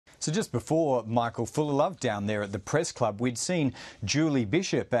So just before Michael Fullerlove down there at the Press Club, we'd seen Julie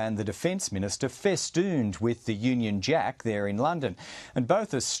Bishop and the Defence Minister festooned with the Union Jack there in London, and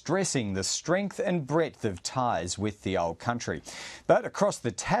both are stressing the strength and breadth of ties with the old country. But across the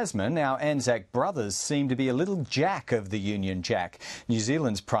Tasman, our Anzac brothers seem to be a little jack of the Union Jack. New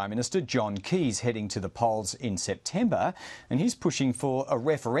Zealand's Prime Minister John Key's heading to the polls in September, and he's pushing for a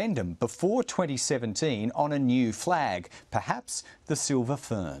referendum before 2017 on a new flag, perhaps the silver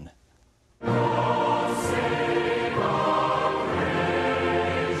fern.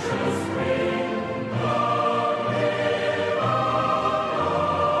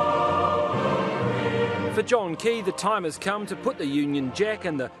 For John Key, the time has come to put the Union Jack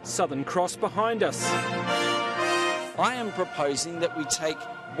and the Southern Cross behind us. I am proposing that we take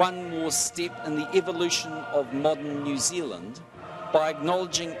one more step in the evolution of modern New Zealand by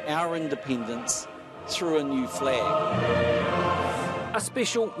acknowledging our independence through a new flag. A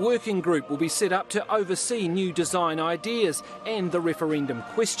special working group will be set up to oversee new design ideas and the referendum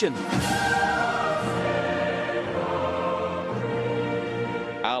question.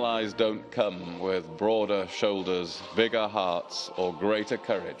 Allies don't come with broader shoulders, bigger hearts or greater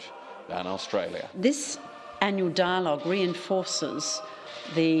courage than Australia. This annual dialogue reinforces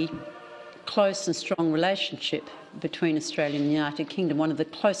the close and strong relationship between Australia and the United Kingdom, one of the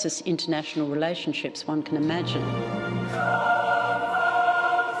closest international relationships one can imagine.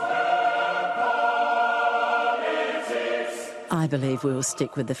 I believe we will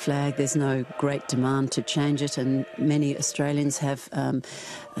stick with the flag. There's no great demand to change it, and many Australians have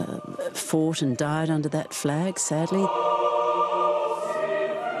fought and died under that flag, sadly.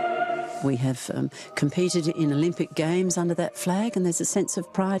 We have competed in Olympic Games under that flag, and there's a sense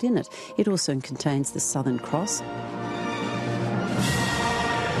of pride in it. It also contains the Southern Cross.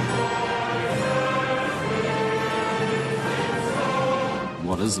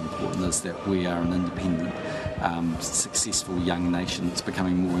 What is important is that we are an independent, successful young nation that's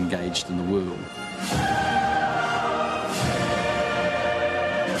becoming more engaged in the world.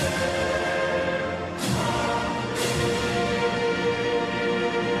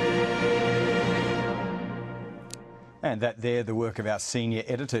 And that there, the work of our senior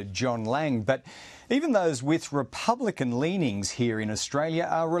editor, John Lang. But even those with Republican leanings here in Australia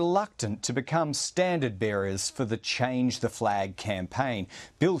are reluctant to become standard bearers for the Change the Flag campaign.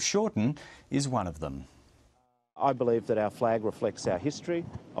 Bill Shorten is one of them. I believe that our flag reflects our history.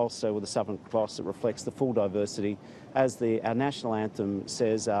 Also with the Southern Cross, it reflects the full diversity. As our national anthem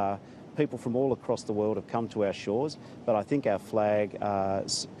says, people from all across the world have come to our shores, but I think our flag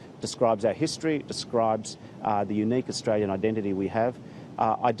describes our history, describes the unique Australian identity we have.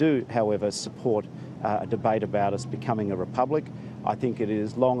 I do, however, support a debate about us becoming a republic. I think it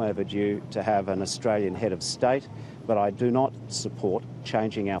is long overdue to have an Australian head of state, but I do not support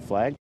changing our flag.